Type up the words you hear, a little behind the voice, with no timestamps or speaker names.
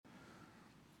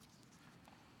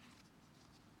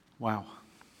Wow.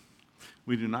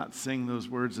 We do not sing those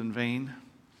words in vain.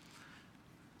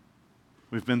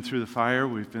 We've been through the fire,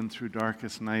 we've been through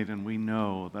darkest night, and we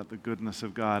know that the goodness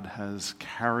of God has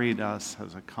carried us,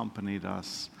 has accompanied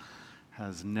us,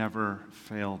 has never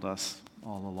failed us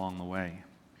all along the way.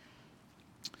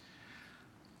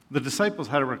 The disciples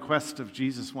had a request of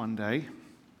Jesus one day,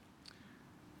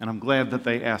 and I'm glad that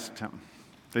they asked him.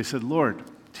 They said, "Lord,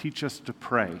 teach us to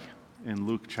pray," in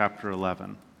Luke chapter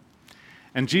 11.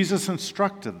 And Jesus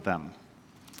instructed them.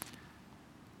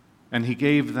 And he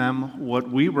gave them what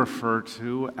we refer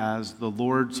to as the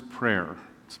Lord's Prayer.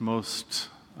 Its most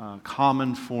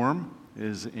common form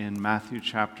is in Matthew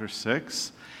chapter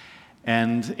 6.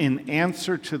 And in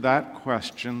answer to that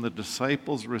question, the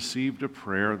disciples received a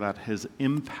prayer that has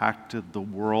impacted the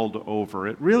world over.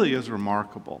 It really is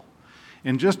remarkable.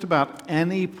 In just about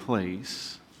any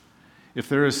place, if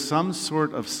there is some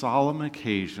sort of solemn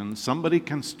occasion, somebody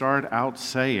can start out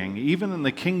saying, even in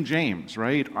the King James,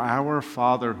 right? "Our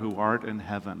Father who art in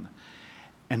heaven."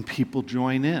 And people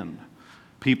join in.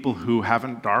 People who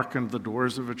haven't darkened the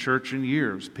doors of a church in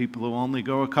years. People who only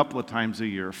go a couple of times a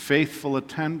year. Faithful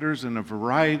attenders in a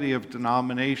variety of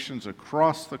denominations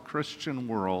across the Christian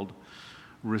world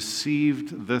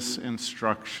received this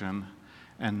instruction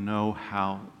and know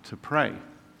how to pray.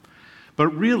 But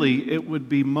really, it would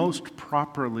be most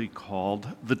properly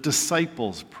called the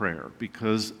disciples' prayer,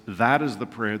 because that is the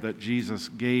prayer that Jesus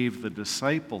gave the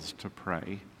disciples to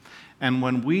pray. And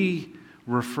when we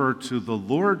refer to the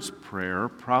Lord's Prayer,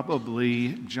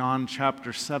 probably John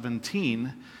chapter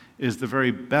 17 is the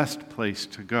very best place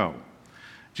to go.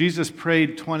 Jesus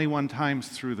prayed 21 times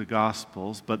through the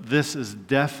Gospels, but this is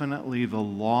definitely the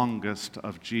longest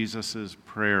of Jesus'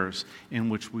 prayers in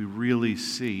which we really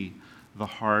see the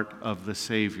heart of the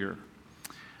Savior.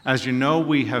 As you know,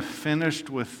 we have finished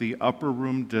with the upper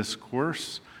room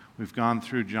discourse. We've gone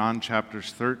through John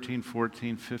chapters 13,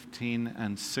 14, 15,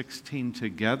 and 16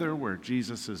 together, where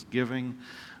Jesus is giving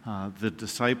the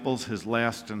disciples his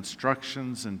last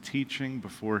instructions and teaching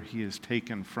before he is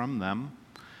taken from them.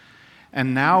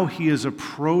 And now he is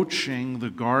approaching the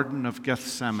Garden of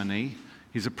Gethsemane.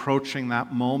 He's approaching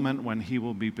that moment when he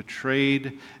will be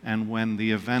betrayed and when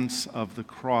the events of the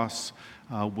cross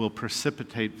will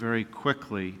precipitate very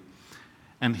quickly.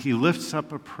 And he lifts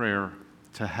up a prayer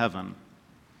to heaven,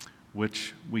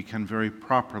 which we can very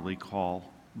properly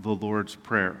call the Lord's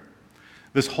Prayer.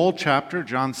 This whole chapter,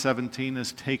 John 17,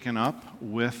 is taken up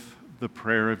with the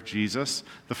prayer of Jesus.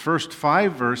 The first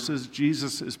 5 verses,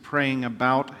 Jesus is praying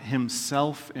about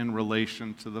himself in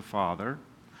relation to the Father.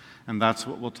 And that's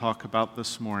what we'll talk about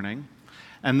this morning.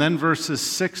 And then verses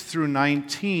 6 through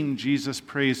 19, Jesus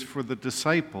prays for the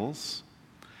disciples.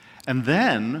 And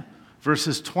then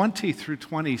verses 20 through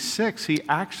 26, he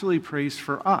actually prays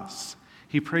for us.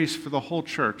 He prays for the whole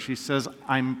church. He says,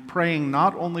 "I'm praying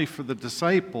not only for the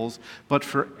disciples, but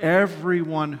for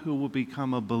everyone who will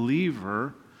become a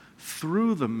believer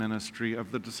through the ministry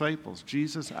of the disciples."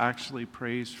 Jesus actually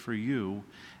prays for you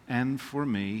and for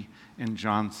me in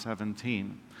John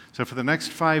 17. So for the next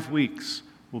 5 weeks,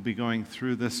 we'll be going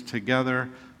through this together,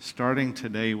 starting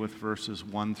today with verses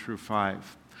 1 through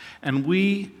 5. And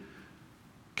we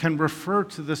can refer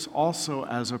to this also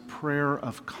as a prayer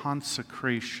of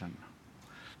consecration.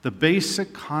 The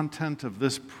basic content of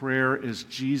this prayer is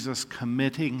Jesus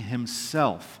committing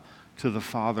himself to the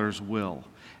Father's will,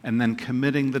 and then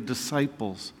committing the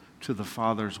disciples to the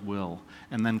Father's will,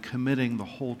 and then committing the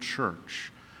whole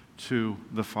church to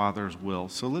the Father's will.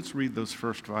 So let's read those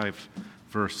first 5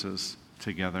 verses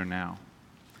together now.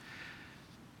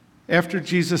 After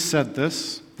Jesus said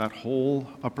this, that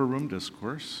whole upper room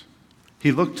discourse,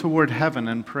 he looked toward heaven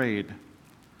and prayed,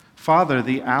 "Father,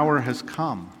 the hour has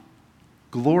come.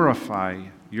 Glorify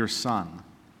your Son,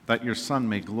 that your Son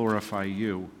may glorify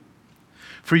you.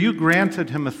 For you granted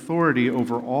him authority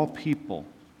over all people,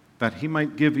 that he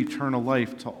might give eternal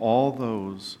life to all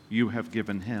those you have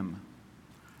given him.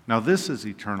 Now this is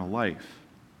eternal life,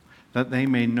 that they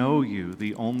may know you,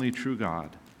 the only true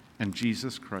God, and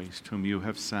Jesus Christ, whom you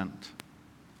have sent.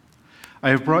 I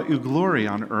have brought you glory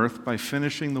on earth by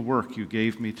finishing the work you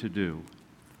gave me to do.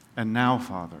 And now,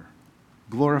 Father,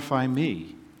 glorify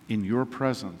me in your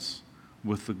presence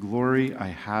with the glory I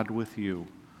had with you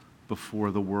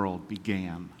before the world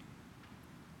began."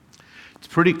 It's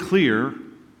pretty clear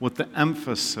what the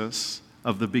emphasis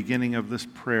of the beginning of this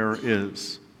prayer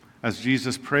is. As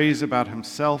Jesus prays about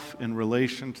himself in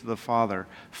relation to the Father,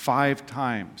 5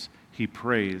 times he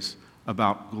prays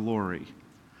about glory.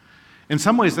 In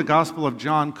some ways, the Gospel of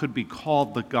John could be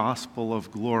called the Gospel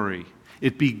of Glory.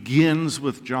 It begins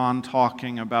with John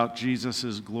talking about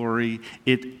Jesus' glory.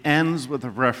 It ends with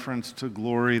a reference to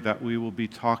glory that we will be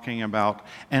talking about.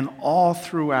 And all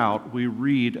throughout, we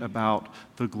read about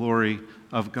the glory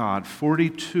of God.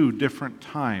 42 different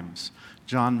times,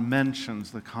 John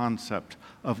mentions the concept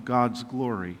of God's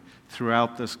glory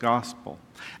throughout this gospel.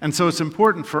 And so it's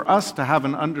important for us to have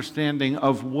an understanding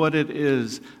of what it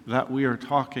is that we are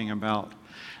talking about.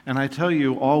 And I tell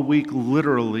you, all week,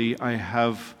 literally, I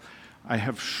have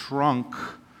shrunk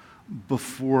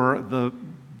before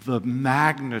the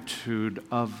magnitude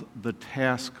of the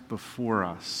task before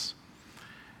us.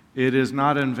 It is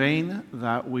not in vain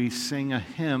that we sing a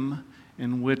hymn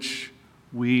in which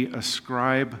we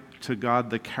ascribe to God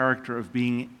the character of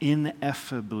being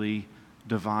ineffably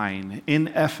divine.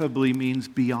 Ineffably means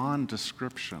beyond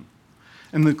description.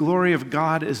 And the glory of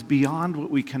God is beyond what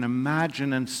we can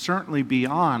imagine and certainly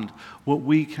beyond what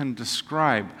we can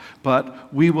describe.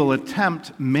 But we will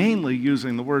attempt, mainly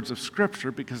using the words of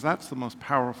Scripture, because that's the most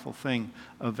powerful thing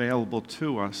available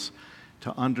to us,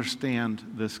 to understand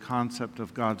this concept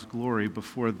of God's glory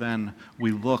before then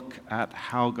we look at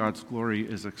how God's glory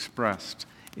is expressed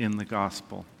in the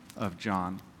Gospel of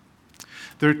John.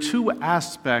 There are two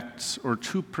aspects or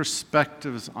two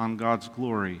perspectives on God's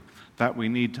glory that we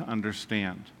need to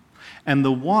understand. And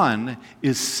the one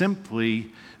is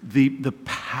simply the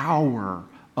power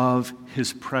of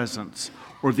his presence,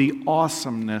 or the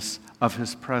awesomeness of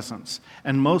his presence.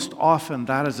 And most often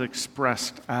that is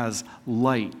expressed as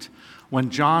light. When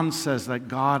John says that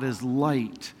God is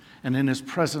light, and in his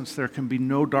presence there can be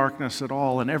no darkness at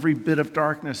all, and every bit of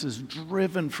darkness is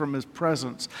driven from his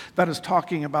presence, that is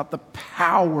talking about the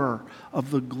power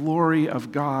of the glory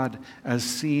of God as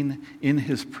seen in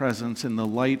his presence, in the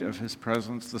light of his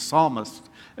presence. The psalmist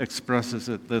expresses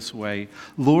it this way: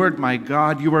 Lord my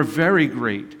God, you are very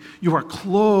great. You are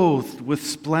clothed with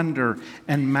splendor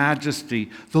and majesty.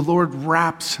 The Lord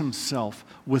wraps himself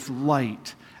with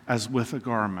light as with a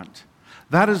garment.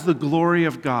 That is the glory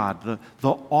of God, the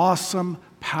awesome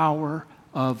power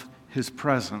of his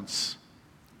presence.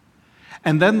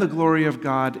 And then the glory of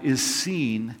God is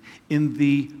seen in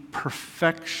the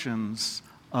perfections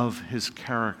of his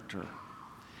character,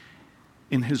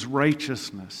 in his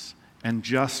righteousness and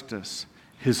justice,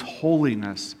 his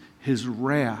holiness, his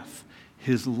wrath,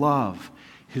 his love,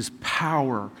 his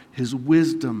power, his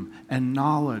wisdom and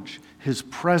knowledge, his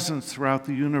presence throughout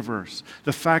the universe,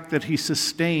 the fact that he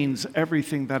sustains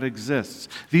everything that exists.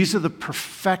 These are the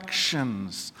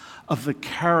perfections of the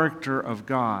character of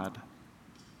God.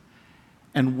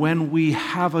 And when we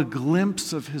have a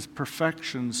glimpse of his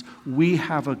perfections, we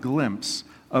have a glimpse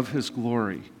of his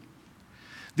glory.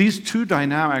 These two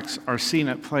dynamics are seen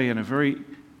at play in a very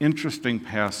interesting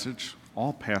passage.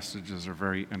 All passages are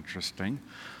very interesting.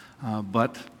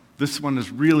 But this one is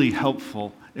really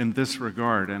helpful in this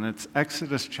regard, and it's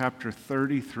Exodus chapter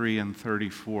 33 and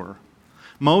 34.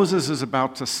 Moses is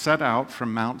about to set out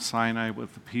from Mount Sinai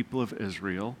with the people of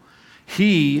Israel.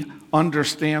 He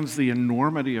understands the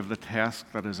enormity of the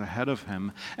task that is ahead of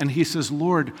him, and he says,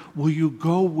 Lord, will you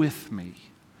go with me?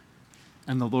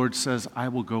 And the Lord says, I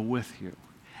will go with you.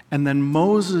 And then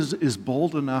Moses is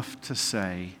bold enough to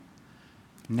say,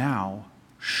 now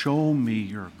show me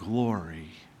your glory.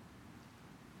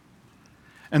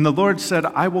 And the Lord said,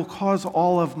 I will cause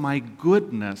all of my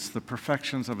goodness, the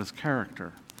perfections of his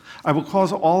character. I will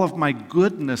cause all of my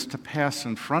goodness to pass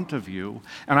in front of you,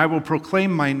 and I will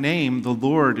proclaim my name, the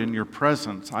Lord, in your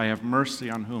presence. I have mercy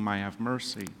on whom I have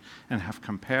mercy, and have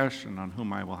compassion on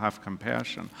whom I will have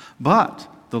compassion. But,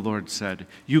 the Lord said,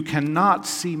 you cannot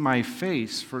see my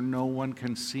face, for no one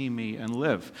can see me and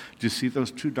live. Do you see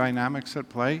those two dynamics at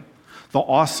play? The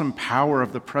awesome power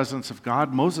of the presence of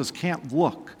God. Moses can't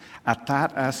look at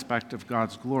that aspect of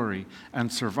God's glory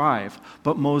and survive.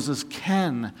 But Moses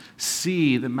can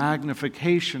see the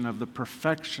magnification of the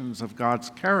perfections of God's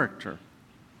character.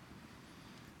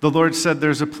 The Lord said,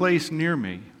 there's a place near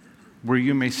me where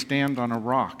you may stand on a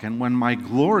rock, and when my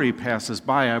glory passes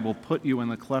by, I will put you in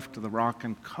the cleft of the rock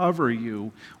and cover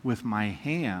you with my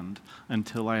hand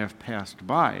until I have passed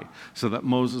by, so that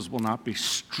Moses will not be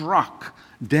struck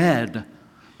dead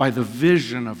by the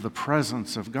vision of the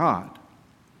presence of God.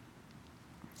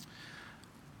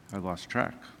 I lost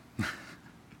track.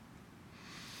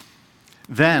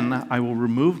 Then I will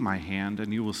remove my hand,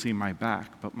 and you will see my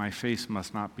back, but my face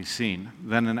must not be seen.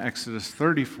 Then in Exodus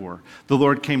 34, the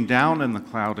Lord came down in the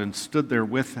cloud and stood there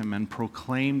with him and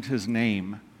proclaimed his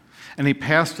name. And he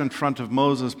passed in front of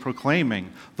Moses,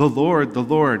 proclaiming, the Lord,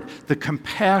 the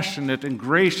compassionate and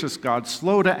gracious God,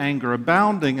 slow to anger,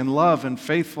 abounding in love and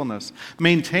faithfulness,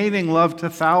 maintaining love to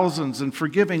thousands, and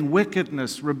forgiving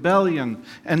wickedness, rebellion,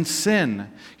 and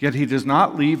sin. Yet he does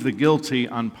not leave the guilty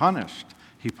unpunished.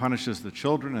 He punishes the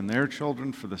children and their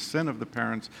children for the sin of the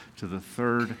parents to the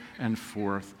third and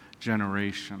fourth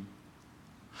generation.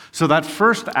 So that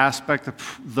first aspect,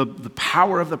 the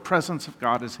power of the presence of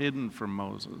God, is hidden from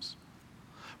Moses.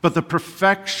 But the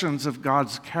perfections of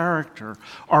God's character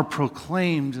are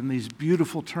proclaimed in these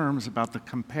beautiful terms about the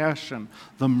compassion,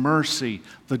 the mercy,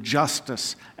 the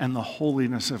justice, and the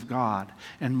holiness of God.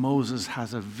 And Moses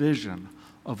has a vision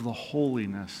of the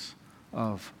holiness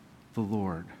of the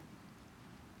Lord.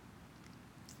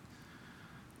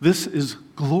 This is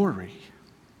glory.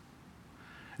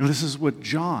 And this is what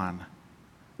John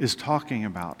is talking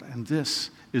about. And this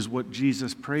is what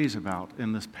Jesus prays about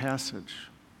in this passage.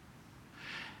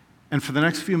 And for the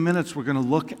next few minutes, we're going to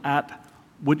look at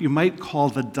what you might call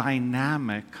the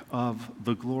dynamic of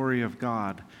the glory of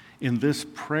God in this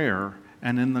prayer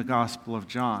and in the Gospel of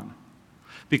John.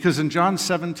 Because in John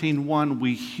 17:1,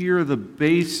 we hear the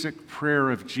basic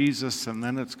prayer of Jesus, and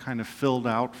then it's kind of filled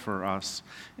out for us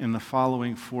in the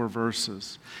following 4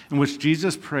 verses, in which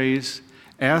Jesus prays,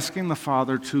 asking the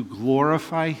Father to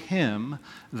glorify him,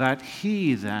 that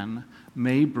he then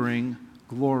may bring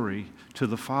glory to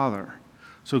the Father.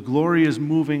 So glory is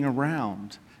moving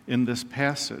around in this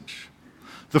passage.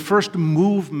 The first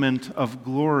movement of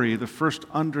glory, the first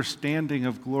understanding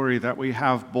of glory that we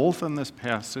have both in this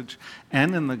passage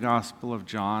and in the Gospel of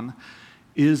John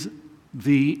is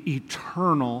the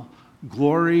eternal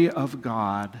glory of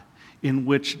God, in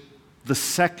which the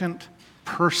second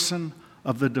person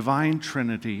of the divine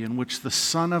Trinity, in which the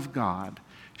Son of God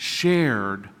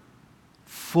shared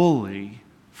fully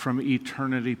from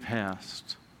eternity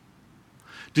past.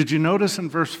 Did you notice in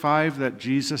verse 5 that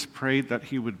Jesus prayed that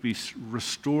he would be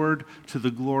restored to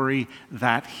the glory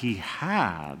that he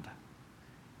had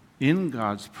in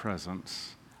God's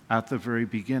presence at the very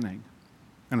beginning?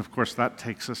 And of course, that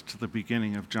takes us to the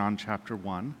beginning of John chapter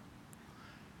 1,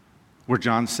 where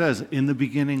John says, in the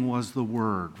beginning was the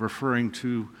Word, referring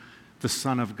to the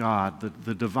Son of God,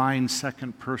 the divine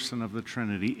second person of the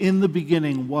Trinity. In the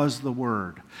beginning was the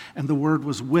Word, and the Word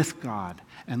was with God,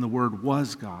 and the Word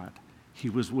was God. He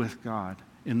was with God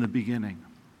in the beginning.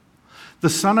 The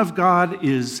Son of God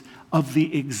is of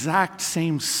the exact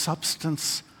same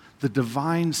substance, the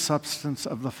divine substance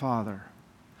of the Father.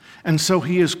 And so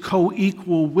he is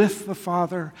co-equal with the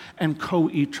Father and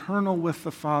co-eternal with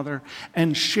the Father,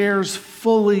 and shares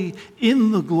fully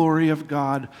in the glory of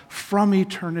God from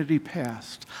eternity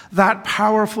past. That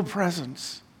powerful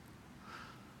presence,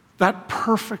 that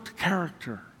perfect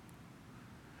character,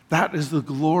 that is the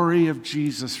glory of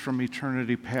Jesus from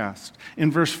eternity past.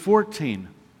 In verse 14,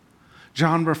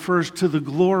 John refers to the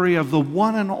glory of the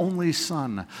one and only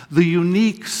Son, the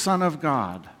unique Son of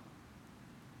God.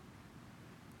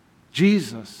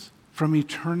 Jesus, from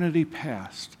eternity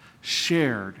past,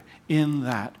 shared in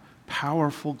that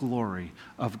powerful glory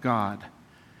of God.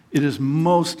 It is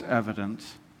most evident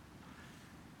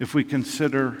if we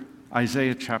consider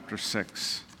Isaiah chapter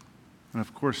 6. And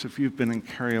of course, if you've been in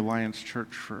Cary Alliance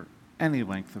Church for any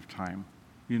length of time,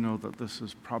 you know that this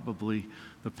is probably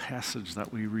the passage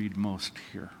that we read most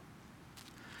here.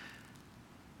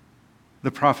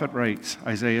 The prophet writes,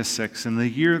 Isaiah 6, in the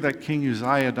year that King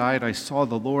Uzziah died, I saw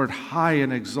the Lord high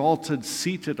and exalted,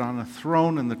 seated on a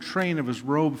throne, and the train of his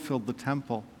robe filled the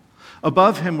temple.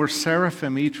 Above him were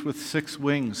seraphim, each with 6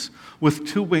 wings. With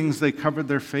 2 wings they covered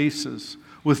their faces.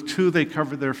 With 2 they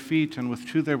covered their feet, and with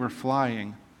 2 they were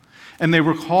flying. And they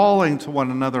were calling to one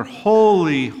another,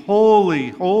 holy, holy,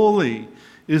 holy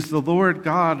is the Lord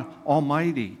God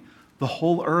Almighty. The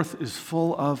whole earth is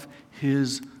full of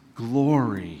his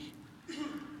glory.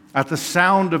 At the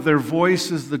sound of their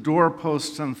voices, the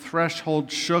doorposts and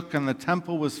threshold shook, and the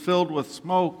temple was filled with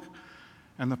smoke.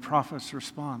 And the prophet's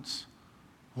response,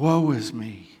 woe is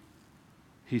me,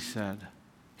 he said.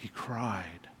 He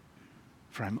cried,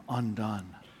 for I'm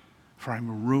undone, for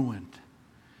I'm ruined.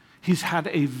 He's had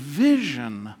a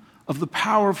vision of the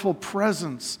powerful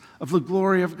presence of the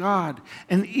glory of God.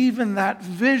 And even that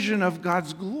vision of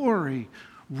God's glory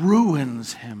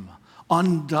ruins him,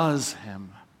 undoes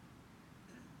him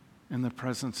in the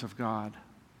presence of God.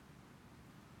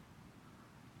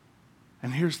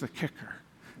 And here's the kicker.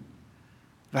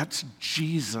 That's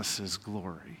Jesus'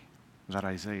 glory that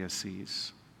Isaiah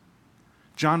sees.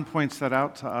 John points that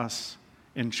out to us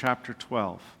in chapter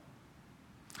 12.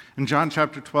 In John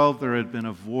chapter 12, there had been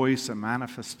a voice, a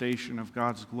manifestation of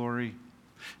God's glory.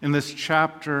 In this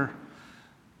chapter,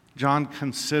 John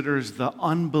considers the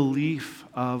unbelief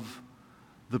of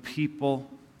the people.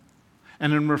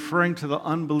 And in referring to the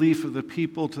unbelief of the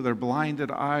people, to their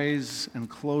blinded eyes and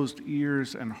closed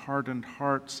ears and hardened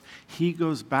hearts, he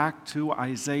goes back to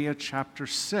Isaiah chapter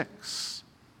 6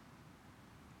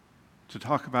 to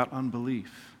talk about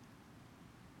unbelief.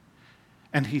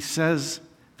 And he says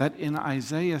that in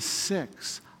Isaiah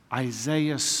 6,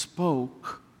 Isaiah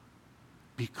spoke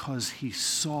because he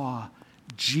saw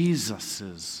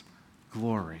Jesus'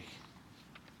 glory.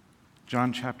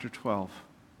 John chapter 12,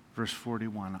 verse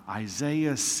 41.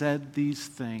 Isaiah said these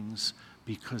things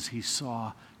because he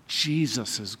saw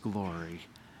Jesus' glory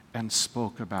and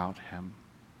spoke about him.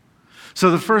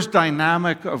 So the first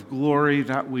dynamic of glory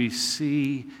that we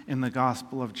see in the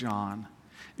Gospel of John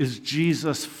is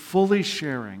Jesus fully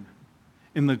sharing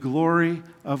in the glory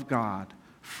of God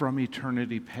from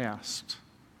eternity past.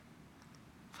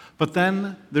 But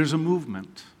then there's a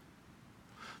movement.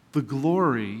 The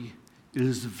glory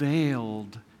is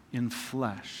veiled in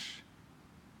flesh.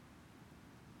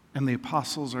 And the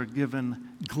apostles are given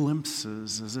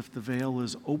glimpses as if the veil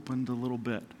is opened a little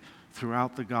bit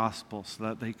throughout the gospel so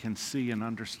that they can see and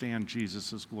understand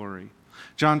Jesus' glory.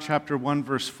 John chapter 1,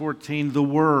 verse 14, the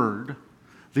Word,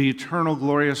 the eternal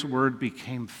glorious Word,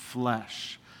 became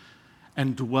flesh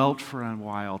and dwelt for a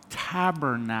while,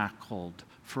 tabernacled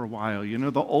for a while. You know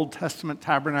the Old Testament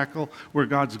tabernacle where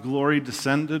God's glory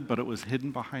descended, but it was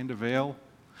hidden behind a veil?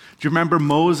 Do you remember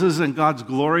Moses and God's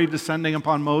glory descending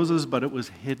upon Moses, but it was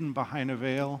hidden behind a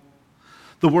veil?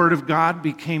 The Word of God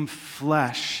became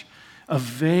flesh, a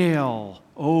veil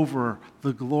over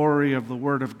the glory of the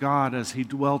Word of God as he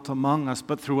dwelt among us.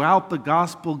 But throughout the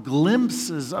gospel,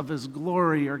 glimpses of his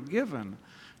glory are given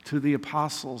to the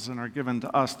apostles and are given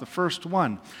to us. The first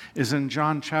one is in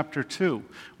John chapter 2,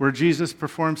 where Jesus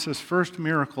performs his first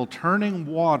miracle, turning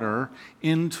water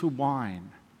into wine,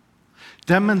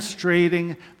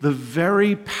 demonstrating the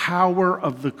very power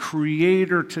of the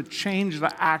Creator to change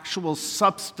the actual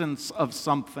substance of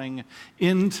something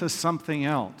into something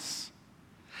else.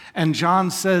 And John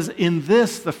says, in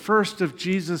this, the first of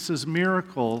Jesus'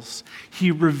 miracles, he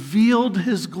revealed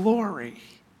his glory,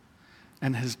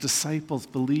 and his disciples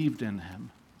believed in him.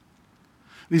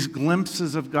 These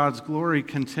glimpses of God's glory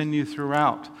continue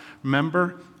throughout.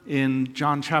 Remember in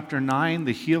John chapter 9,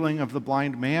 the healing of the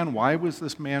blind man. Why was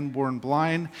this man born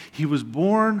blind? He was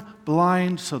born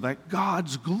blind so that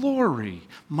God's glory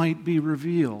might be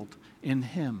revealed in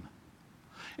him.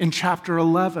 In chapter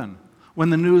 11, when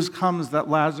the news comes that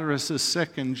Lazarus is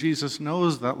sick and Jesus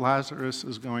knows that Lazarus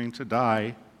is going to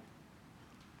die,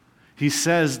 he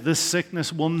says this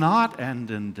sickness will not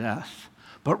end in death,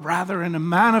 but rather in a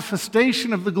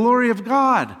manifestation of the glory of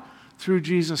God through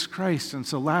Jesus Christ. And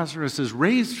so Lazarus is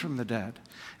raised from the dead,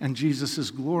 and Jesus'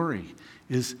 glory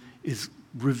is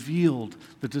revealed.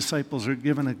 The disciples are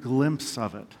given a glimpse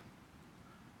of it.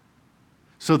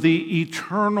 So the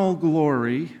eternal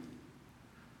glory,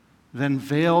 then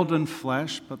veiled in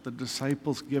flesh, but the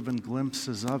disciples given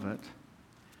glimpses of it,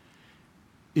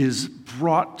 is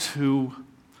brought to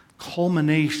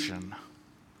culmination,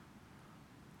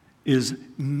 is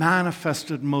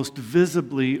manifested most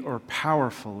visibly or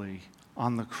powerfully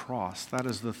on the cross. That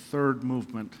is the third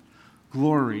movement,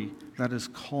 glory that is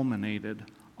culminated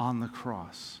on the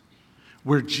cross,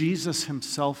 where Jesus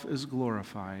himself is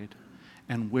glorified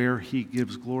and where he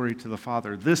gives glory to the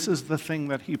Father. This is the thing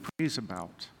that he prays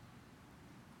about.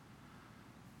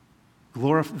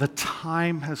 The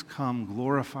time has come,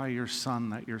 glorify your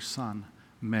Son, that your Son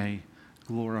may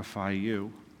glorify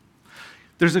you.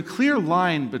 There's a clear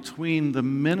line between the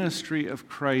ministry of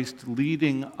Christ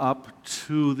leading up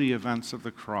to the events of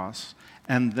the cross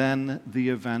and then the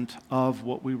event of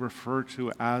what we refer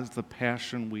to as the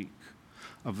Passion Week,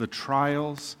 of the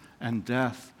trials and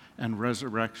death and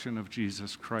resurrection of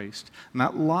Jesus Christ. And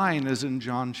that line is in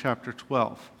John chapter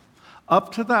 12.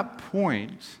 Up to that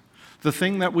point, the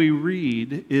thing that we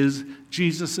read is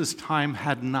Jesus' time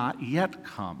had not yet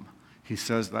come. He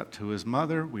says that to his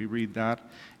mother. We read that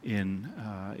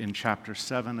in chapter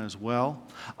 7 as well.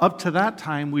 Up to that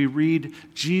time, we read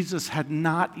Jesus had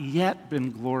not yet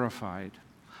been glorified.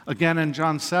 Again, in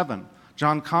John 7,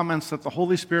 John comments that the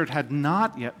Holy Spirit had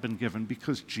not yet been given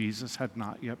because Jesus had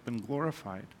not yet been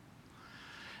glorified.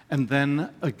 And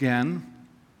then again,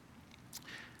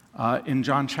 in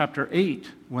John chapter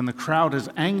 8, when the crowd is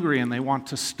angry and they want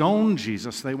to stone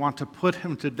Jesus, they want to put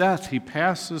him to death, he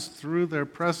passes through their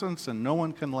presence and no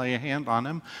one can lay a hand on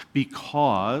him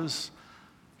because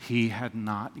he had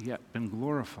not yet been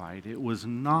glorified. It was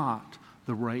not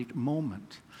the right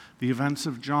moment. The events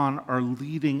of John are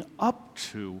leading up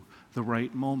to the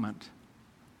right moment.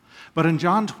 But in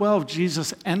John 12,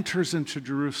 Jesus enters into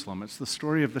Jerusalem. It's the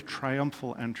story of the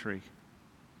triumphal entry.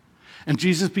 And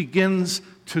Jesus begins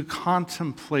to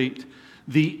contemplate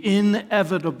the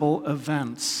inevitable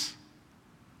events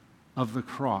of the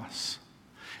cross.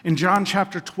 In John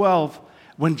chapter 12,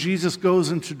 when Jesus goes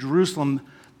into Jerusalem,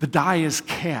 the die is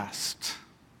cast.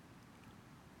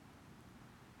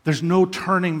 There's no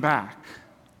turning back.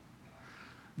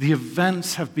 The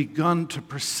events have begun to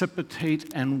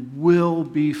precipitate and will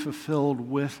be fulfilled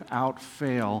without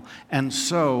fail. And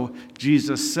so,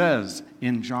 Jesus says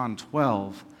in John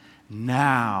 12,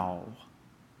 now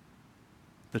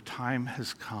the time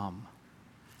has come.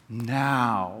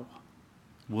 Now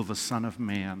will the Son of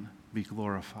Man be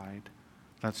glorified.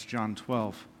 That's John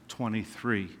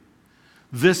 12:23.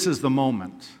 This is the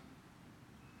moment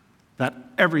that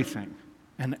everything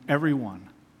and everyone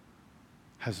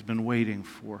has been waiting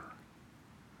for.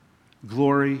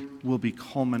 Glory will be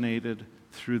culminated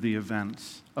through the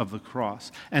events of the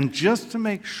cross. And just to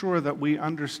make sure that we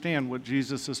understand what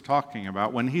Jesus is talking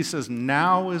about, when he says,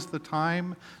 now is the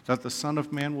time that the Son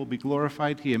of Man will be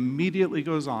glorified, he immediately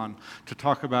goes on to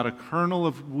talk about a kernel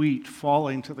of wheat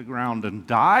falling to the ground and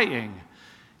dying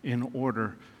in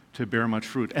order to bear much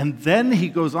fruit. And then he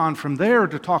goes on from there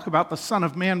to talk about the Son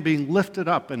of Man being lifted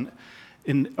up, and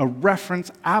in a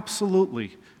reference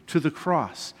absolutely to the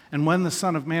cross. And when the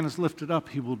Son of Man is lifted up,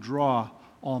 he will draw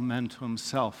all men to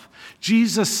himself.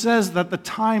 Jesus says that the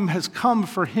time has come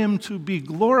for him to be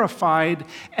glorified,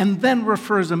 and then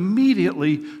refers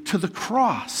immediately to the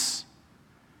cross.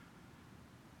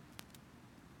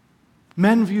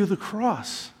 Men view the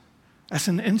cross as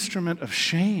an instrument of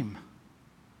shame.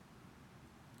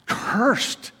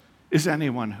 Cursed is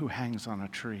anyone who hangs on a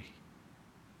tree.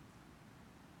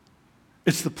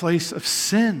 It's the place of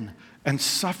sin and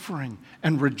suffering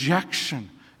and rejection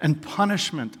and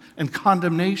punishment and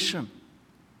condemnation.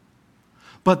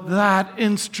 But that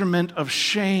instrument of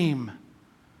shame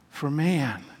for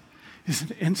man is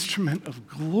an instrument of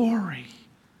glory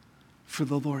for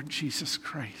the Lord Jesus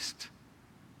Christ.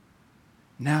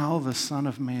 Now the Son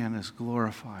of Man is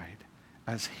glorified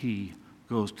as he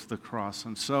goes to the cross.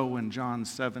 And so in John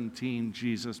 17,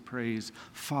 Jesus prays,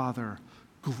 Father,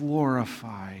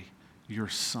 glorify your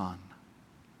Son.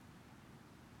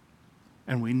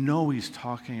 And we know he's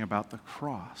talking about the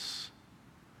cross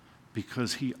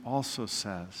because he also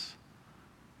says,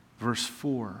 verse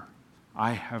 4,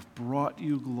 I have brought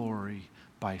you glory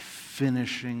by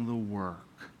finishing the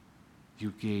work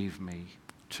you gave me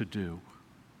to do.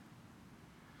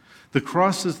 The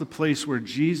cross is the place where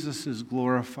Jesus is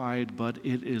glorified, but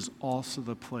it is also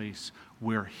the place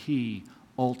where he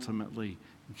ultimately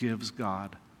gives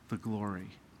God the glory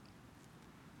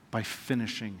by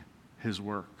finishing his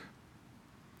work.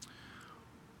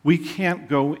 We can't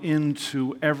go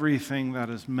into everything that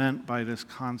is meant by this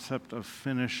concept of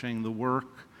finishing the work.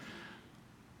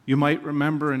 You might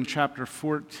remember in chapter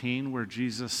 14 where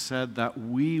Jesus said that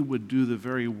we would do the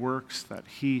very works that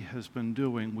he has been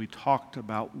doing. We talked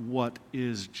about what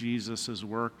is Jesus'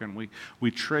 work, and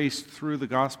we traced through the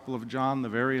Gospel of John the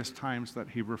various times that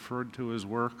he referred to his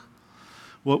work.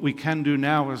 What we can do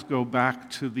now is go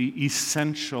back to the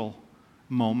essential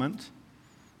moment.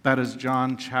 That is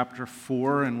John chapter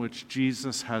 4, in which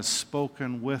Jesus has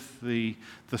spoken with the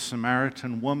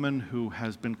Samaritan woman who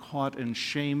has been caught in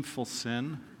shameful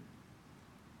sin.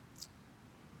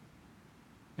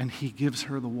 And he gives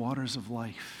her the waters of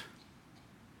life.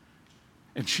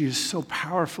 And she is so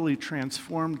powerfully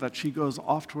transformed that she goes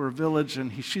off to her village,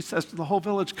 and she says to the whole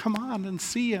village, come on and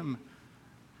see him.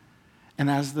 And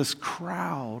as this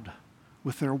crowd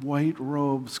with their white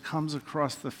robes comes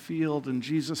across the field, and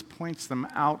Jesus points them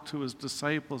out to his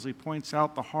disciples. He points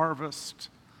out the harvest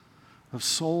of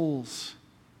souls.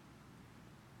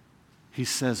 He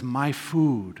says, my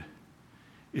food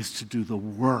is to do the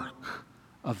work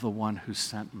of the one who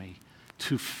sent me,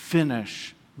 to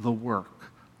finish the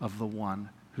work of the one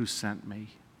who sent me.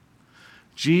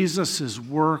 Jesus'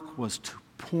 work was to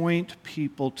point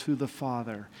people to the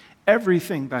Father.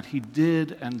 Everything that he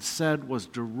did and said was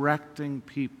directing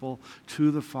people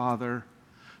to the Father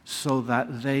so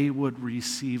that they would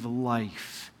receive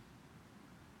life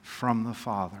from the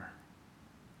Father.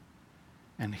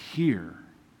 And here,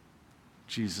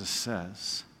 Jesus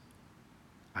says,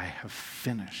 I have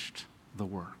finished the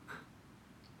work.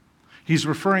 He's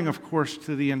referring, of course,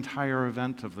 to the entire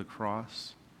event of the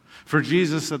cross. For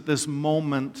Jesus, at this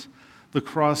moment, the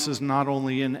cross is not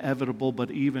only inevitable, but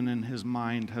even in his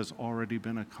mind has already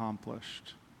been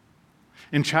accomplished.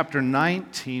 In chapter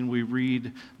 19, we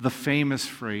read the famous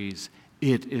phrase,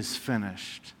 it is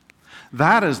finished.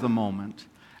 That is the moment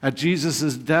at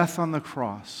Jesus' death on the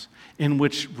cross in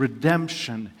which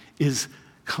redemption is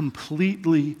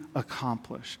completely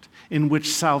accomplished, in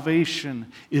which salvation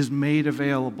is made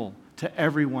available to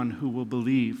everyone who will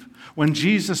believe. When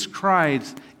Jesus cried,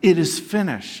 "It is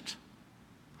finished,"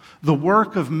 the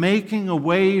work of making a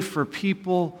way for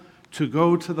people to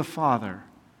go to the Father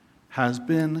has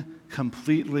been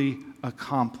completely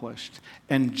accomplished.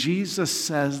 And Jesus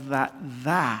says that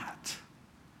that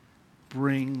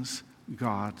brings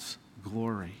God's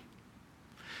glory.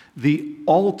 The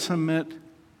ultimate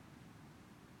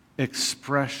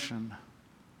expression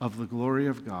of the glory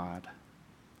of God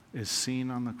is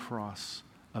seen on the cross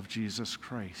of Jesus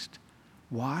Christ.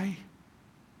 Why?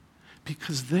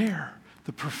 Because there,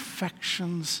 the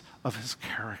perfections of his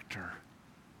character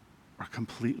are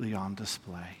completely on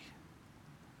display.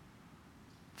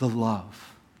 The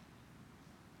love,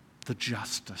 the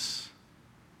justice,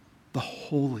 the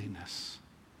holiness,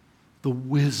 the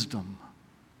wisdom,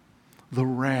 the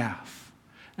wrath,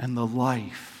 and the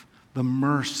life, the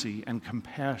mercy and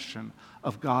compassion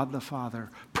of God the Father,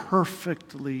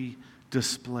 perfectly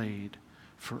displayed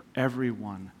for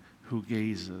everyone who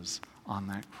gazes on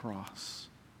that cross.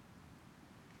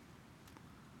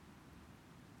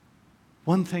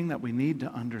 One thing that we need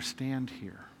to understand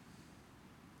here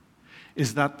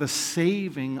is that the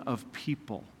saving of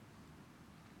people,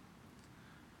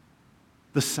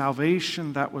 the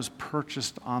salvation that was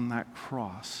purchased on that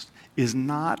cross, is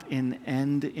not an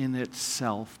end in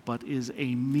itself, but is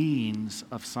a means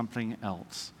of something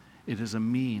else. It is a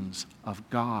means of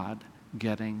God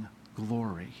getting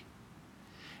glory.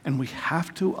 And we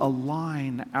have to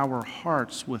align our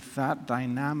hearts with that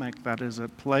dynamic that is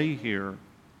at play here.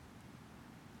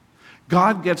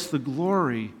 God gets the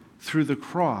glory through the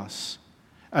cross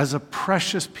as a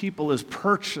precious people is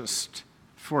purchased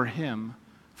for him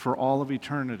for all of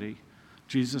eternity.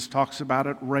 Jesus talks about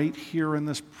it right here in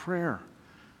this prayer,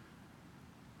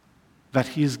 that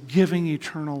he is giving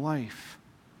eternal life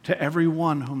to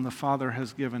everyone whom the Father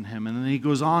has given him. And then he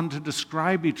goes on to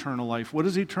describe eternal life. What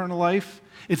is eternal life?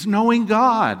 It's knowing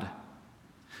God.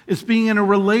 It's being in a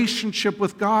relationship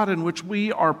with God in which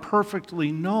we are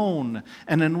perfectly known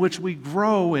and in which we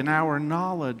grow in our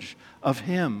knowledge of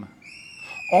him.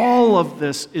 All of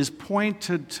this is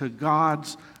pointed to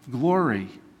God's glory.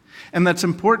 And that's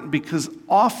important because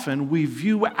often we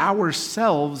view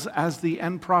ourselves as the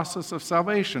end process of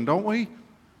salvation, don't we?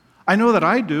 I know that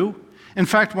I do. In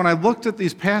fact, when I looked at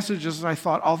these passages, I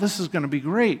thought, oh, this is going to be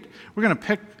great. We're going to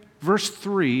pick verse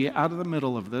 3 out of the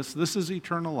middle of this. This is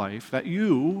eternal life, that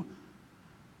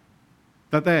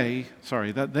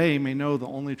they may know the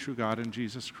only true God in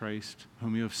Jesus Christ,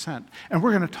 whom you have sent. And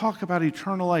we're going to talk about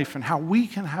eternal life and how we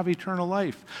can have eternal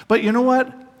life. But you know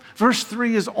what? Verse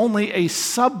 3 is only a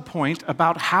sub-point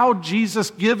about how Jesus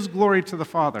gives glory to the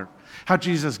Father, how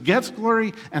Jesus gets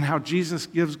glory and how Jesus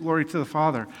gives glory to the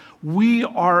Father. We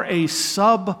are a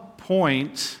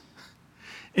sub-point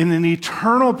in an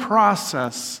eternal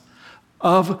process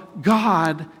of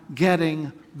God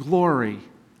getting glory.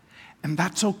 And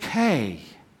that's okay.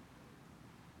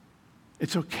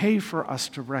 It's okay for us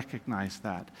to recognize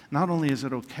that. Not only is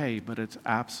it okay, but it's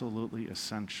absolutely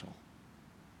essential.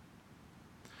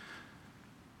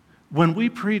 When we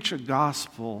preach a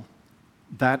gospel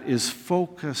that is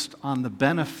focused on the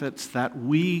benefits that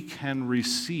we can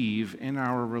receive in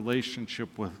our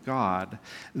relationship with God,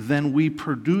 then we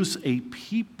produce a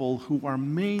people who are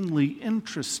mainly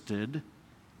interested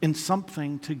in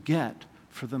something to get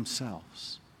for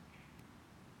themselves.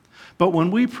 But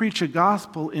when we preach a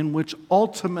gospel in which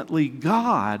ultimately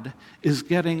God is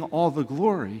getting all the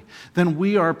glory, then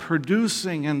we are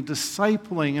producing and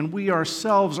discipling, and we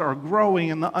ourselves are growing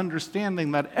in the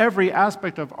understanding that every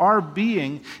aspect of our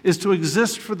being is to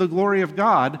exist for the glory of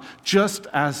God, just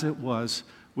as it was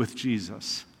with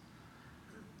Jesus.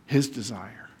 His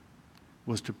desire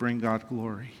was to bring God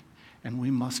glory, and we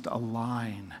must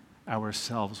align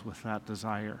ourselves with that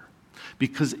desire.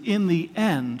 Because in the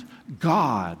end,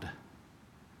 God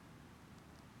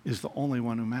is the only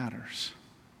one who matters.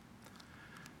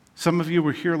 Some of you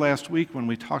were here last week when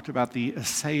we talked about the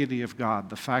aseity of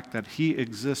God, the fact that he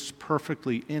exists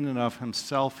perfectly in and of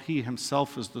himself. He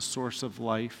himself is the source of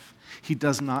life. He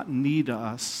does not need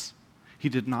us. He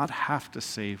did not have to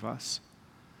save us.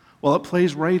 Well, it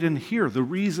plays right in here. The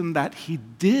reason that he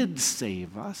did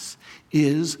save us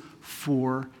is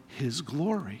for his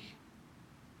glory.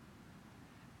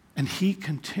 And he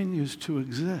continues to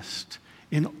exist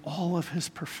in all of his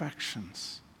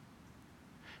perfections.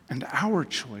 And our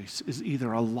choice is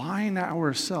either align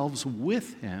ourselves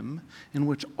with him, in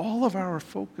which all of our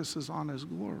focus is on his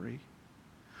glory,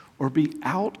 or be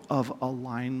out of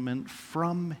alignment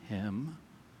from him,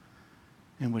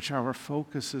 in which our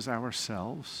focus is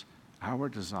ourselves, our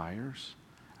desires,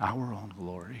 our own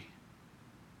glory,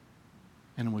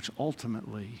 and in which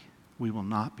ultimately we will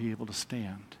not be able to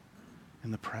stand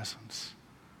in the presence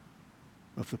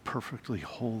of the perfectly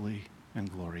holy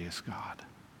and glorious God.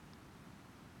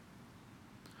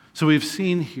 So we've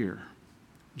seen here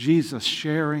Jesus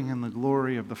sharing in the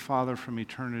glory of the Father from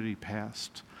eternity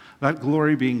past, that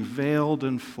glory being veiled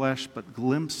in flesh, but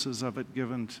glimpses of it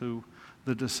given to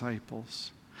the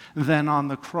disciples. Then on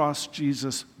the cross,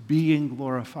 Jesus being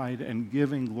glorified and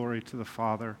giving glory to the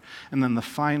Father. And then the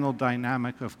final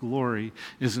dynamic of glory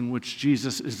is in which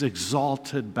Jesus is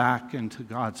exalted back into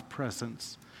God's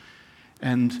presence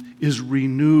and is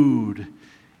renewed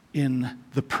in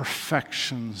the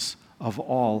perfections of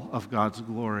all of God's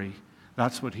glory.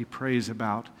 That's what he prays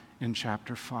about in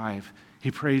chapter 5.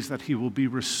 He prays that he will be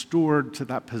restored to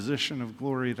that position of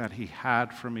glory that he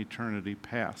had from eternity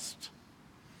past.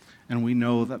 And we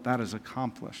know that that is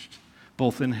accomplished,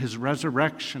 both in his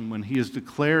resurrection, when he is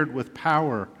declared with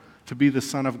power to be the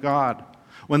Son of God,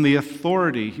 when the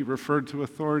authority, he referred to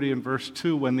authority in verse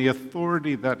 2, when the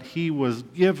authority that he was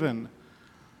given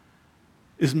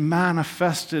is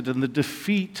manifested in the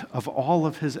defeat of all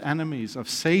of his enemies, of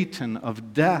Satan,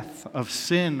 of death, of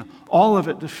sin, all of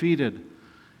it defeated,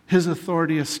 his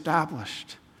authority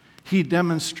established. He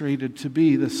demonstrated to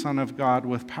be the Son of God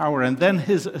with power. And then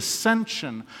his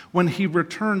ascension, when he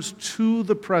returns to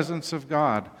the presence of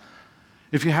God.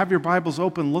 If you have your Bibles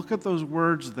open, look at those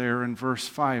words there in verse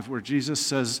 5, where Jesus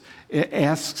says,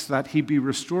 asks that he be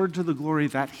restored to the glory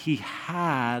that he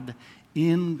had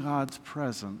in God's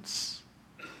presence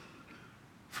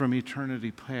from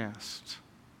eternity past.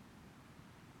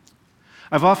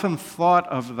 I've often thought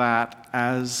of that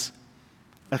as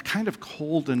a kind of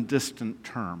cold and distant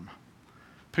term.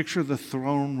 Picture the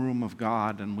throne room of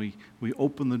God, and we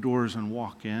open the doors and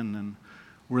walk in, and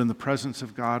we're in the presence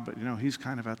of God, but he's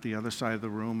kind of at the other side of the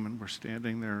room, and we're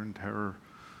standing there in terror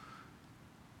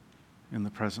in the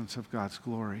presence of God's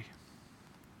glory.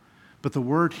 But the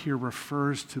word here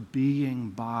refers to being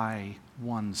by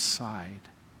one's side.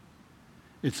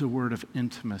 It's a word of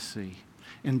intimacy.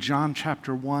 In John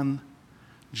chapter 1,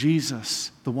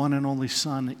 Jesus, the one and only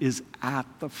Son, is at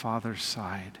the Father's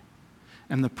side.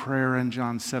 And the prayer in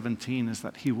John 17 is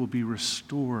that he will be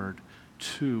restored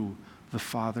to the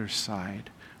Father's side,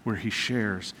 where he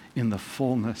shares in the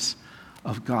fullness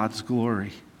of God's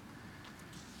glory.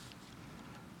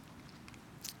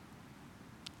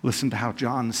 Listen to how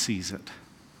John sees it.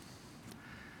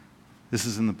 This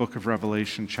is in the book of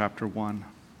Revelation, chapter 1,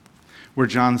 where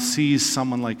John sees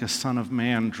someone like a son of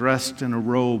man dressed in a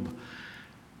robe.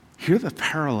 Here are the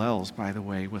parallels, by the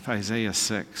way, with Isaiah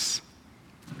 6.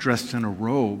 Dressed in a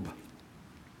robe,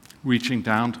 reaching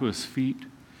down to his feet,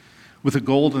 with a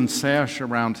golden sash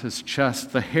around his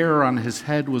chest. The hair on his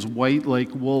head was white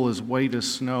like wool, as white as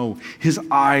snow. His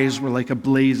eyes were like a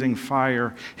blazing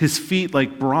fire, his feet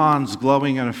like bronze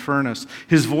glowing in a furnace,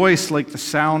 his voice like the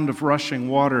sound of rushing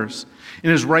waters. In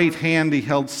his right hand he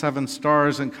held 7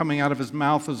 stars, and coming out of his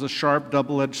mouth was a sharp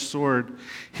double-edged sword.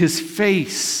 His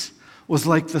face was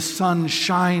like the sun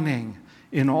shining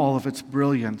in all of its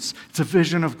brilliance. It's a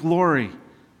vision of glory.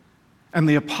 And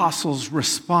the apostles'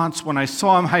 response, when I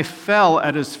saw him, I fell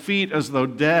at his feet as though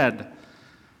dead.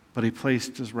 But he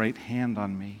placed his right hand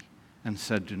on me and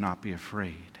said, do not be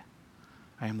afraid.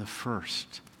 I am the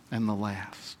first and the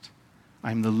last.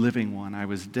 I am the living one. I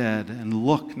was dead, and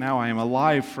look, now I am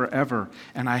alive forever,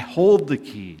 and I hold the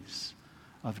keys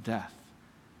of death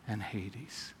and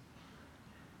Hades.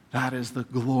 That is the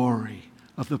glory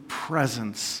of the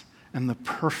presence and the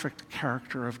perfect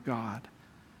character of God,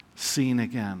 seen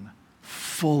again,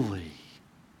 fully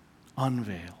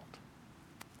unveiled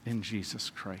in Jesus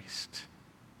Christ.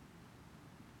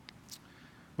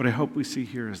 What I hope we see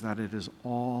here is that it is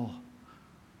all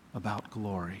about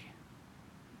glory.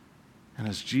 And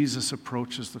as Jesus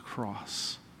approaches the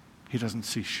cross, he doesn't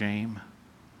see shame,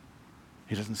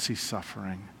 he doesn't see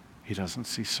suffering, he doesn't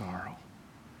see sorrow.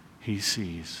 He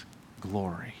sees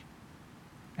glory.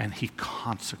 And he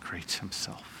consecrates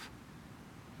himself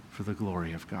for the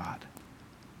glory of God.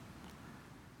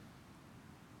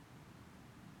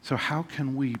 So how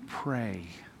can we pray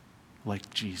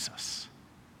like Jesus?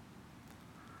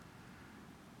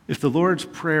 If the Lord's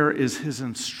Prayer is his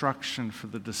instruction for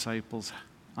the disciples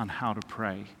on how to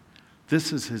pray,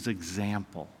 this is his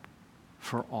example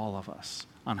for all of us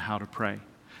on how to pray.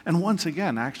 And once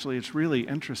again, actually, it's really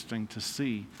interesting to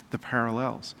see the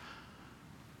parallels.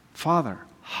 Father,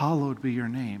 hallowed be your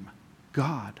name.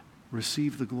 God,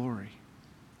 receive the glory.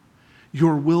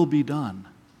 Your will be done.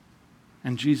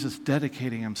 And Jesus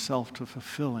dedicating himself to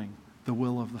fulfilling the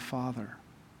will of the Father.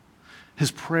 his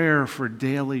prayer for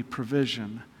daily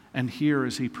provision, and here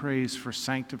as he prays for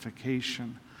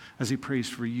sanctification, as he prays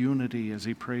for unity, as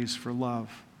he prays for love.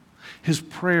 His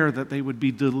prayer that they would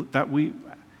be,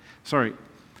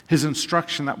 his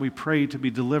instruction that we pray to be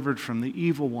delivered from the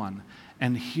evil one,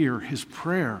 and here his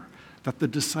prayer that the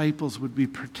disciples would be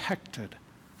protected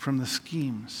from the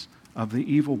schemes of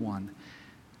the evil one.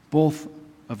 Both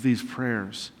of these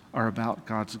prayers are about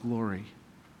God's glory.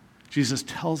 Jesus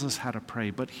tells us how to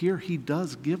pray, but here he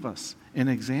does give us an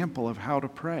example of how to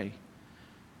pray.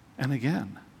 And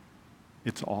again,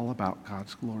 it's all about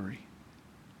God's glory.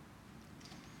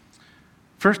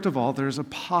 First of all, there's a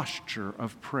posture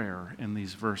of prayer in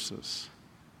these verses.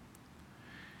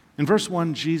 In verse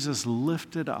 1, Jesus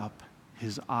lifted up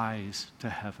his eyes to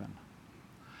heaven.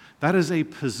 That is a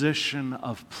position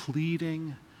of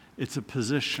pleading, it's a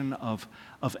position of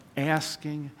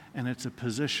asking, and it's a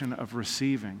position of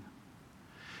receiving.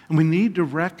 And we need to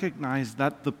recognize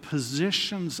that the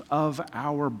positions of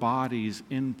our bodies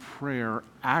in prayer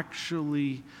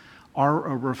actually are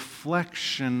a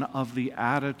reflection of the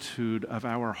attitude of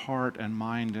our heart and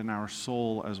mind and our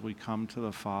soul as we come to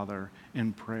the Father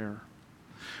in prayer.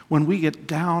 When we get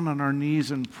down on our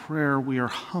knees in prayer, we are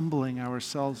humbling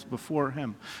ourselves before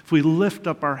him. If we lift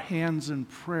up our hands in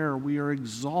prayer, we are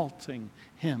exalting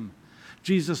him.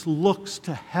 Jesus looks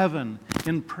to heaven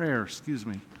in prayer,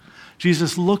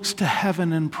 Jesus looks to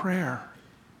heaven in prayer,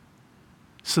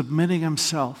 submitting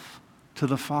himself to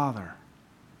the Father.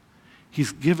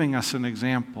 He's giving us an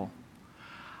example.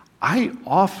 I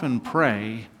often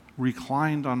pray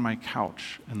reclined on my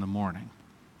couch in the morning.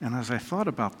 And as I thought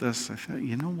about this, I thought,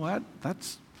 you know what?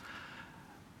 That's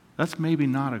maybe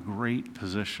not a great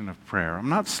position of prayer. I'm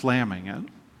not slamming it.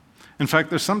 In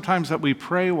fact, there's sometimes that we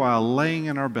pray while laying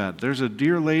in our bed. There's a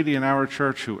dear lady in our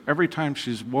church who every time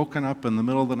she's woken up in the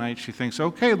middle of the night, she thinks,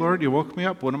 okay, Lord, you woke me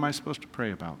up. What am I supposed to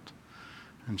pray about?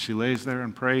 And she lays there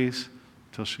and prays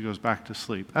till she goes back to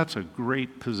sleep. That's a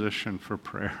great position for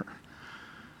prayer.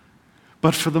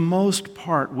 But for the most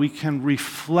part, we can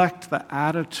reflect the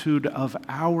attitude of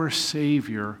our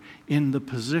Savior in the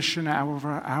position of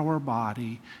our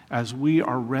body as we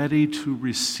are ready to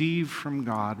receive from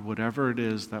God whatever it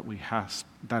is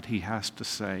that he has to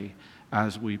say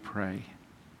as we pray.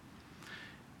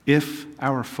 If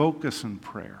our focus in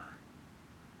prayer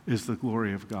is the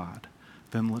glory of God,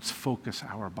 then let's focus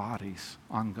our bodies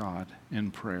on God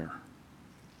in prayer.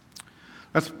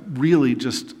 That's really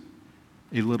just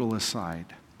a little aside.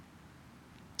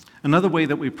 Another way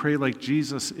that we pray like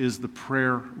Jesus is the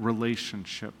prayer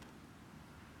relationship.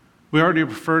 We already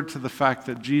referred to the fact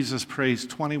that Jesus prays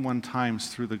 21 times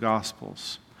through the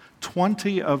Gospels.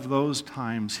 20 of those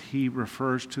times he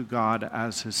refers to God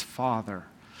as his Father.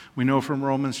 We know from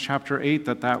Romans chapter 8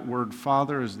 that word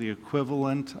Father is the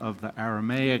equivalent of the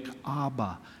Aramaic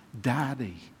Abba,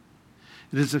 Daddy.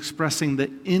 It is expressing the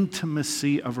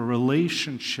intimacy of a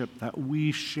relationship that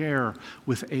we share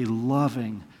with a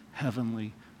loving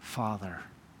Heavenly Father.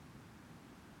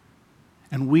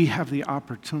 And we have the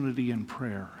opportunity in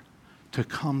prayer to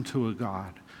come to a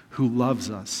God who loves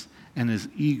us and is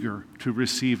eager to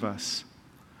receive us.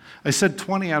 I said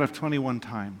 20 out of 21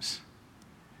 times.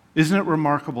 Isn't it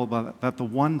remarkable that the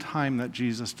one time that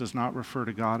Jesus does not refer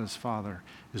to God as Father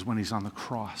is when he's on the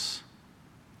cross?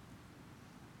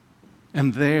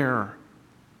 And there,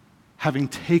 having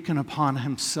taken upon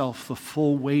himself the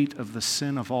full weight of the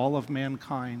sin of all of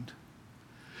mankind,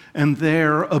 and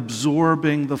there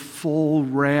absorbing the full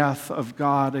wrath of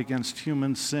God against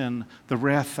human sin, the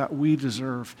wrath that we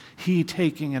deserve, he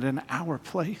taking it in our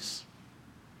place.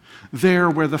 There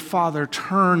where the Father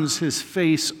turns his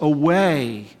face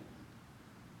away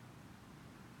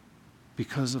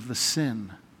because of the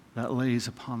sin that lays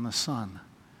upon the Son,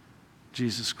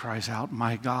 Jesus cries out,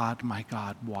 my God,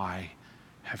 why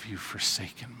have you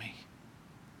forsaken me?"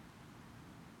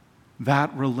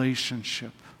 That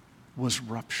relationship was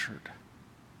ruptured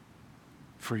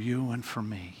for you and for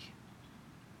me,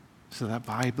 so that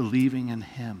by believing in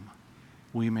him,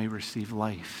 we may receive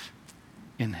life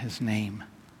in his name.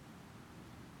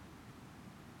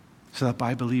 So that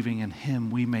by believing in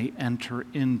him, we may enter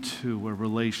into a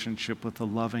relationship with the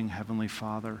loving Heavenly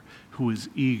Father who is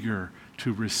eager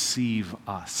to receive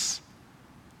us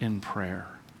in prayer.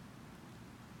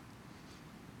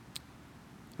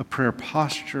 A prayer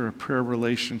posture, a prayer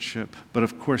relationship, but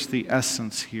of course the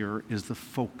essence here is the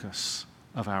focus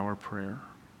of our prayer.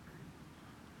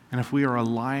 And if we are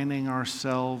aligning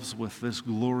ourselves with this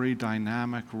glory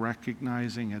dynamic,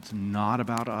 recognizing it's not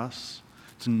about us,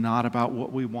 it's not about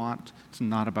what we want, it's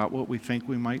not about what we think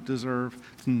we might deserve,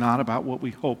 it's not about what we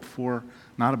hope for,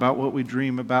 not about what we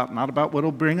dream about, not about what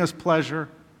will bring us pleasure.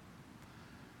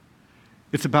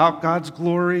 It's about God's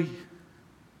glory.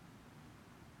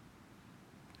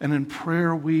 And in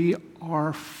prayer, we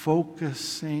are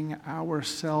focusing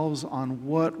ourselves on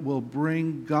what will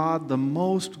bring God the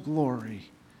most glory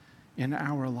in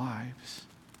our lives.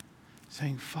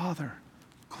 Saying, Father,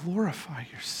 glorify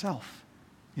yourself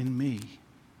in me,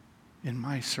 in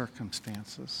my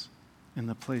circumstances, in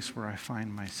the place where I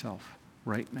find myself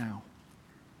right now.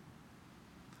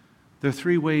 There are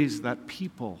three ways that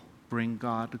people bring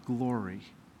God glory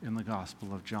in the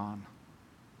Gospel of John.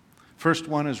 First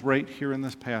one is right here in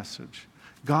this passage.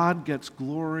 God gets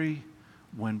glory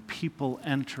when people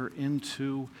enter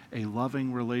into a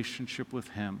loving relationship with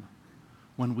him,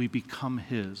 when we become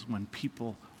his, when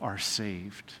people are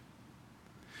saved.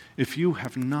 If you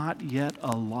have not yet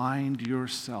aligned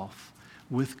yourself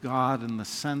with God in the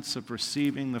sense of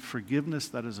receiving the forgiveness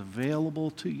that is available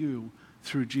to you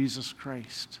through Jesus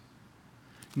Christ,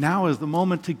 now is the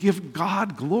moment to give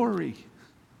God glory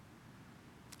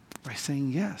by saying,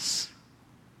 yes,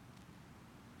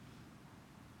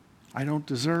 I don't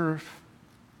deserve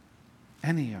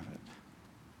any of it,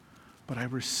 but I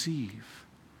receive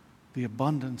the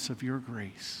abundance of your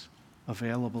grace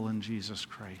available in Jesus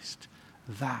Christ.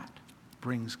 That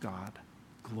brings God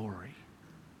glory.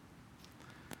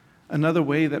 Another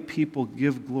way that people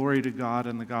give glory to God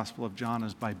in the Gospel of John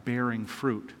is by bearing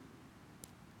fruit.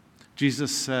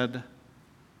 Jesus said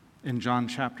in John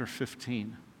chapter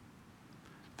 15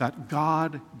 that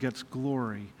God gets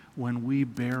glory when we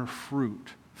bear fruit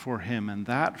for him. And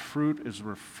that fruit is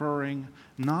referring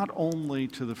not only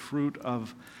to the fruit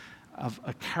of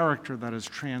a character that is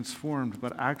transformed,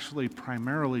 but actually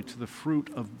primarily to the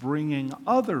fruit of bringing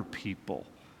other people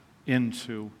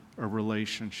into a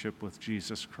relationship with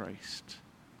Jesus Christ.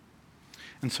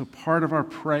 And so part of our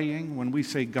praying, when we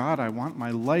say, God, I want my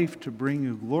life to bring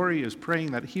you glory, is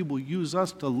praying that he will use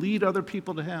us to lead other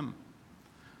people to him.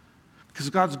 Because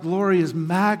God's glory is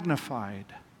magnified.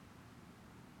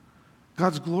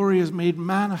 God's glory is made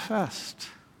manifest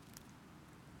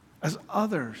as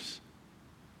others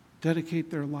dedicate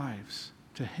their lives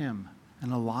to him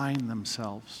and align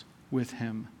themselves with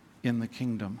him in the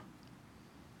kingdom.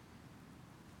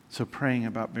 So praying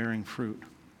about bearing fruit.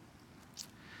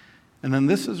 And then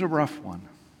this is a rough one.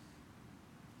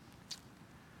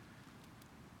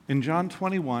 In John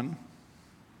 21,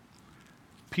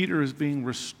 Peter is being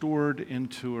restored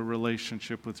into a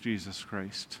relationship with Jesus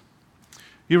Christ.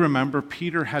 You remember,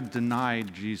 Peter had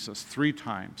denied Jesus 3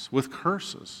 times, with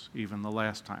curses even the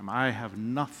last time. I have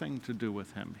nothing to do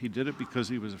with him. He did it because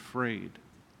he was afraid.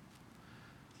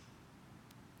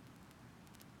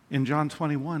 In John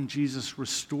 21, Jesus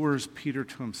restores Peter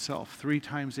to himself. 3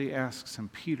 times he asks him,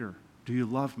 Peter, do you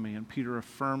love me? And Peter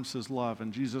affirms his love,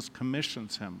 and Jesus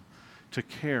commissions him to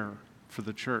care for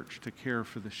the church, to care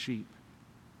for the sheep.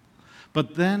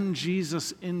 But then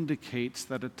Jesus indicates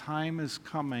that a time is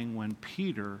coming when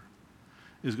Peter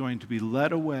is going to be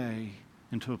led away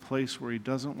into a place where he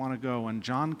doesn't want to go. And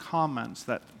John comments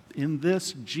that in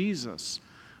this, Jesus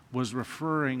was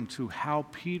referring to how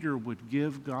Peter would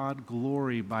give God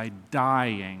glory by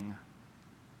dying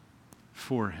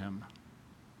for him.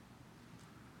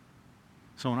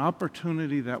 So an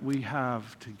opportunity that we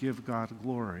have to give God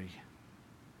glory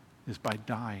is by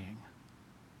dying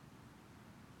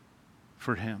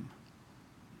for him.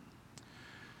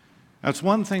 That's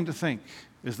one thing to think.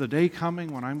 Is the day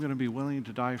coming when I'm going to be willing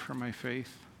to die for my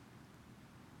faith?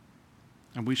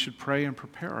 And we should pray and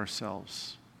prepare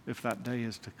ourselves if that day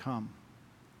is to come.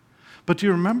 But do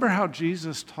you remember how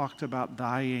Jesus talked about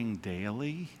dying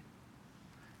daily?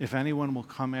 If anyone will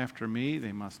come after me,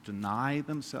 they must deny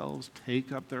themselves,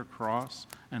 take up their cross,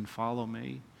 and follow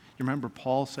me. You remember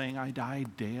Paul saying, I die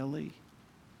daily?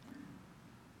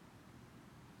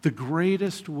 The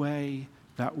greatest way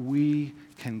that we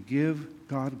can give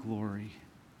God glory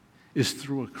is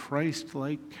through a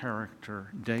Christ-like character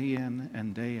day in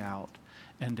and day out,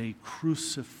 and a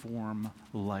cruciform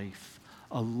life,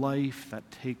 a life that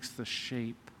takes the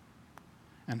shape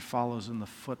and follows in the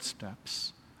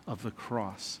footsteps of the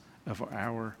cross of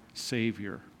our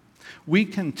Savior. We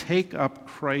can take up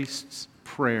Christ's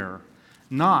prayer,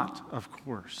 not, of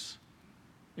course,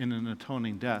 in an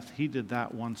atoning death. He did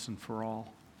that once and for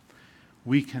all.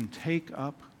 We can take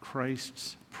up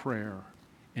Christ's prayer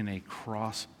in a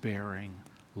cross-bearing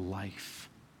life.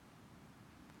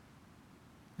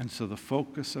 And so the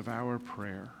focus of our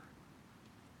prayer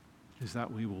is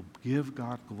that we will give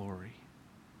God glory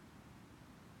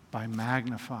by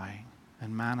magnifying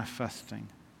and manifesting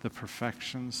the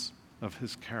perfections of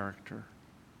his character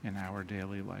in our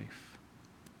daily life.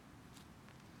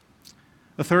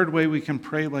 A third way we can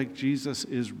pray like Jesus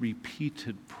is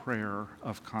repeated prayer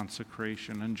of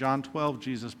consecration. In John 12,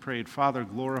 Jesus prayed, "Father,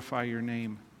 glorify your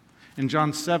name." In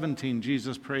John 17,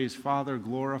 Jesus prays, "Father,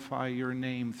 glorify your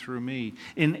name through me."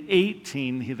 In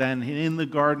 18, in the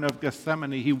Garden of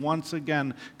Gethsemane, he once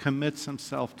again commits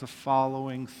himself to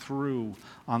following through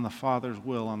on the Father's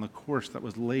will, on the course that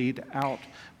was laid out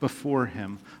before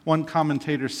him. One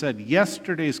commentator said,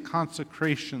 "Yesterday's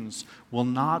consecrations will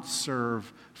not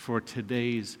serve for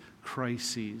today's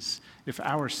crises." If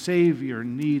our Savior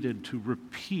needed to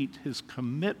repeat his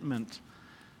commitment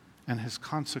and his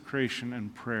consecration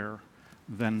and prayer,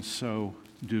 then so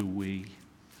do we.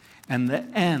 And the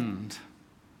end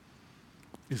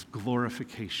is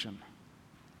glorification.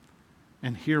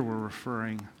 And here we're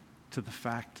referring to the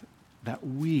fact that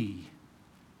we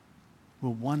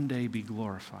will one day be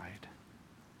glorified,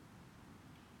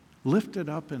 lifted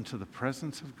up into the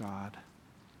presence of God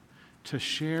to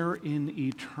share in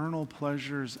eternal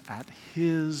pleasures at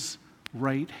his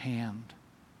right hand,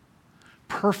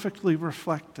 perfectly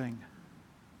reflecting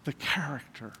the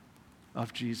character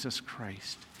of Jesus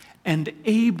Christ, and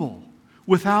able,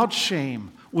 without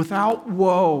shame, without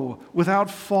woe, without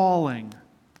falling,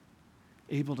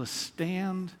 able to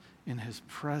stand in his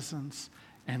presence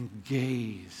and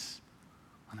gaze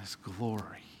on his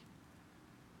glory.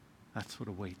 That's what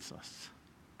awaits us.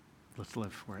 Let's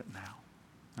live for it now,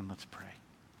 and let's pray.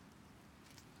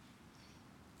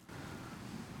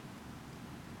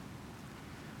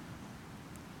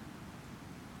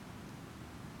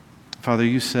 Father,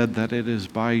 you said that it is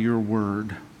by your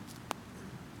word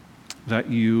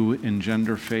that you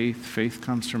engender faith. Faith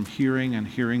comes from hearing, and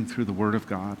hearing through the word of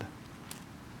God.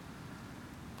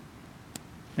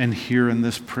 And here in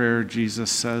this prayer, Jesus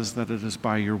says that it is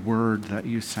by your word that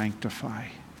you sanctify.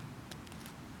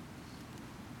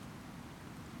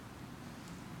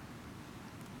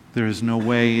 There is no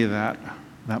way that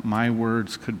my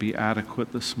words could be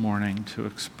adequate this morning to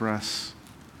express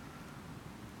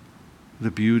the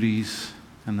beauties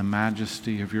and the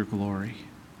majesty of your glory.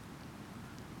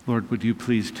 Lord, would you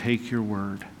please take your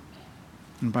word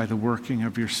and by the working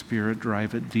of your Spirit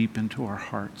drive it deep into our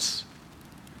hearts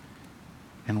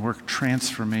and work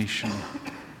transformation.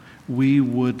 We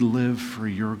would live for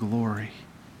your glory,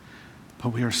 but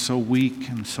we are so weak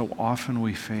and so often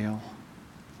we fail.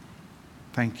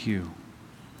 Thank you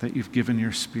that you've given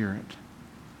your Spirit,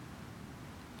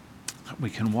 that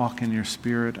we can walk in your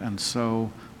Spirit and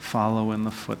so follow in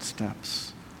the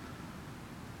footsteps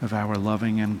of our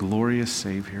loving and glorious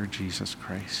Savior, Jesus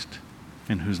Christ,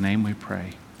 in whose name we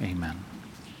pray. Amen.